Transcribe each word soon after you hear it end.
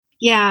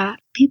Yeah,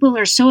 people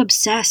are so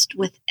obsessed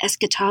with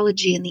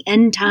eschatology and the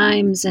end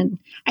times. And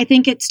I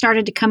think it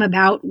started to come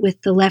about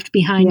with the Left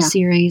Behind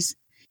series.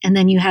 And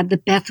then you had the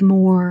Beth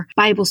Moore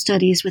Bible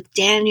studies with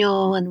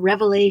Daniel and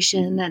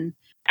Revelation. And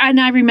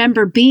I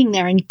remember being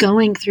there and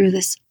going through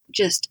this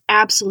just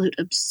absolute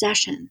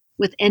obsession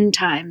with end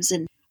times.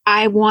 And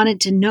I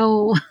wanted to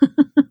know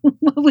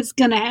what was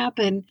going to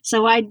happen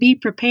so I'd be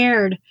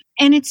prepared.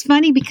 And it's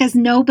funny because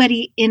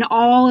nobody in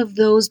all of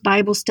those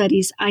Bible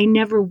studies, I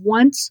never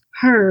once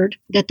heard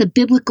that the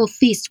biblical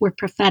feasts were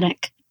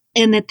prophetic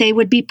and that they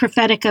would be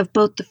prophetic of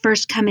both the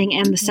first coming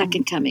and the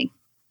second coming.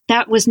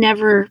 That was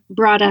never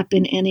brought up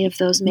in any of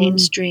those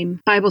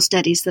mainstream Bible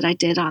studies that I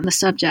did on the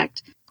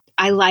subject.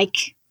 I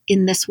like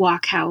in this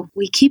walk how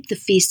we keep the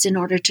feast in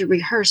order to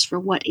rehearse for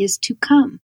what is to come.